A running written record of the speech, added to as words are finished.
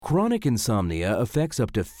Chronic insomnia affects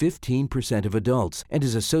up to 15% of adults and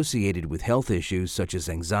is associated with health issues such as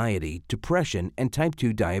anxiety, depression, and type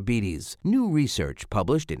 2 diabetes. New research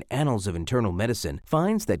published in Annals of Internal Medicine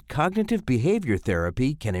finds that cognitive behavior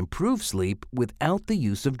therapy can improve sleep without the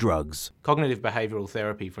use of drugs. Cognitive behavioural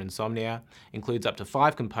therapy for insomnia includes up to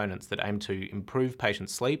 5 components that aim to improve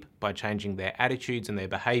patients' sleep by changing their attitudes and their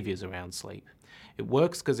behaviours around sleep. It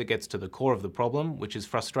works because it gets to the core of the problem, which is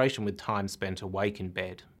frustration with time spent awake in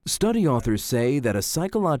bed. Study authors say that a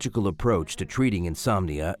psychological approach to treating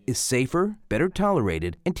insomnia is safer, better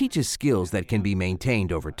tolerated, and teaches skills that can be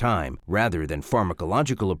maintained over time, rather than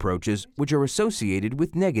pharmacological approaches which are associated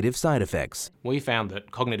with negative side effects. We found that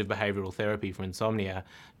cognitive behavioural therapy for insomnia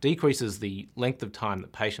decreases the length of time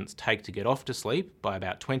that patients take to get off to sleep by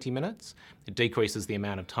about 20 minutes. It decreases the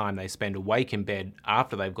amount of time they spend awake in bed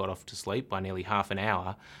after they've got off to sleep by nearly half an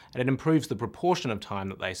hour, and it improves the proportion of time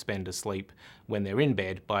that they spend asleep when they're in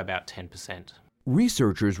bed by about 10%.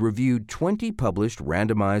 Researchers reviewed 20 published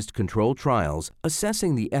randomized controlled trials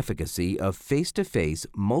assessing the efficacy of face-to-face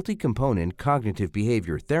multi-component cognitive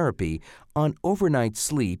behavior therapy on overnight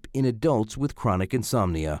sleep in adults with chronic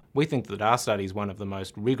insomnia. We think that our study is one of the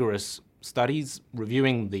most rigorous studies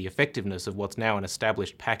reviewing the effectiveness of what's now an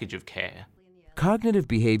established package of care. Cognitive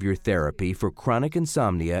behavior therapy for chronic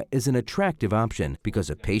insomnia is an attractive option because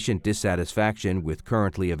of patient dissatisfaction with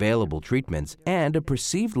currently available treatments and a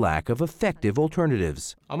perceived lack of effective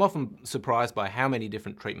alternatives. I'm often surprised by how many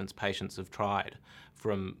different treatments patients have tried,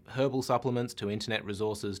 from herbal supplements to internet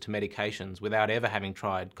resources to medications, without ever having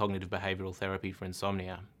tried cognitive behavioural therapy for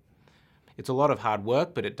insomnia. It's a lot of hard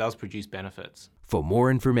work, but it does produce benefits. For more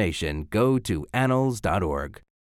information, go to annals.org.